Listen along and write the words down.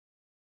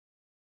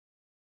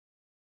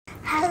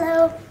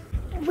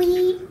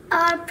We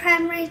are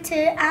primary 2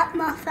 at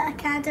Moffat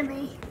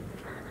Academy.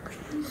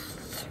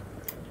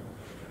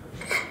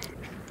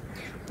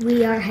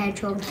 We are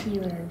Hedgehog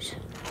Heroes.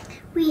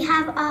 We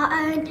have our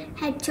own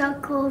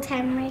hedgehog called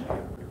Henry.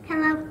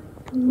 Hello.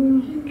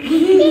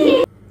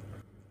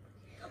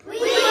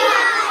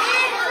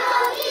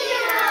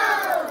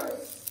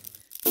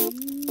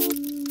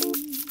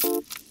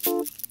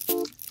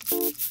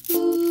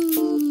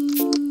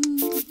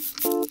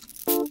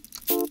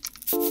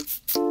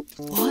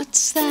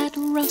 What's that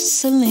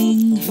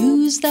rustling?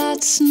 Who's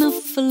that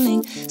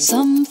snuffling?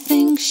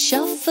 Something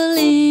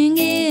shuffling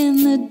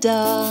in the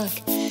dark.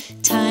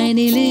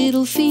 Tiny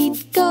little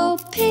feet go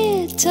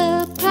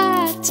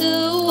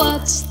pitter-patter.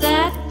 What's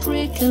that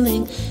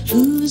prickling?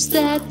 Who's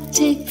that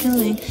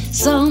tickling?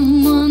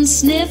 Someone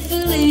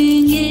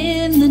sniffling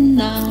in the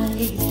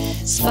night.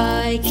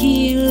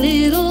 Spiky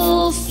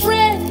little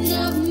friend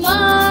of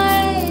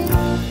mine,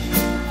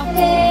 I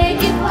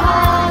beg your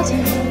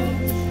pardon,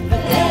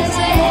 but there's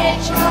a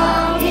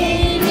hedgehog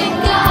in your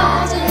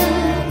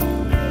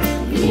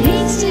garden. He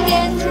needs to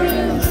get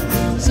through,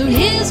 so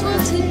here's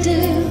what to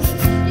do.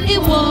 It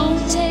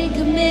won't take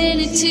a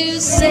minute to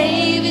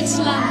save its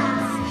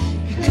life.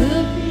 You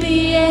could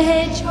be a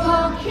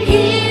hedgehog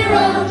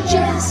hero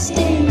just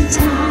in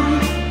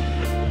time.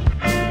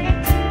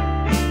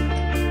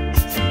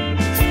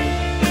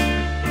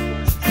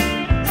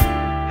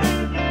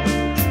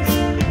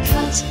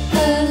 Cut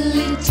a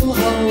little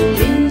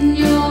hole in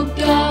your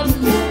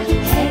garden.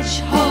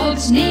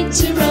 Hedgehogs need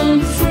to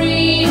roam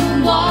free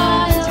and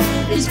wild.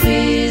 It's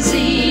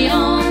busy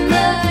on the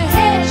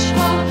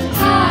hedgehog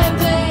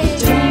highway.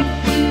 Don't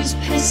use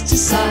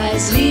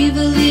pesticides, leave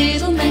a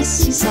little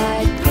messy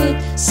side. Put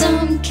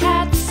some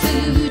cat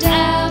food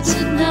out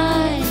at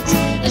night.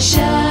 A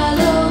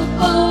shallow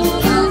bowl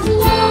of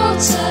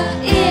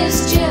water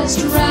is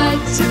just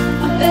right.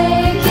 I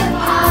beg your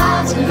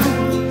pardon,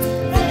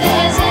 but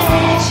there's a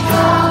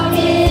hedgehog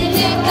in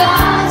your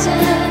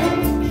garden.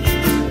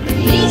 It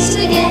needs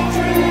to get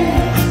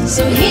through,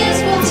 so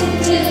here's what to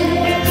do.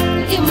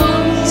 It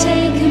won't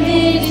take a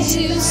minute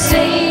to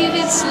save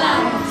its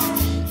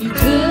life. You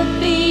could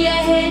be a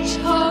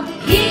hedgehog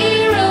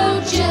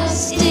hero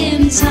just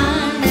in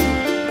time.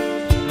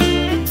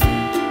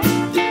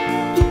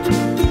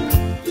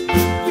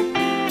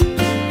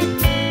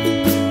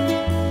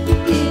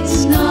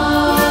 It's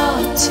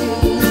not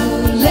too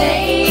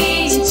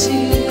late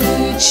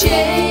to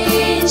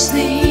change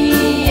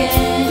the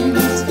end.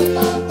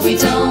 We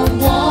don't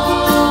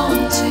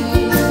want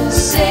to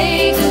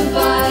say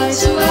goodbye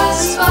to our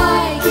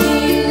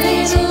spiky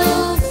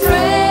little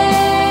friend.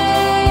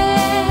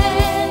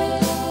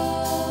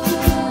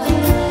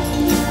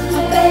 I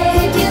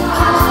beg your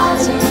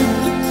pardon,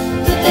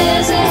 but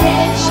there's a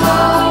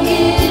hedgehog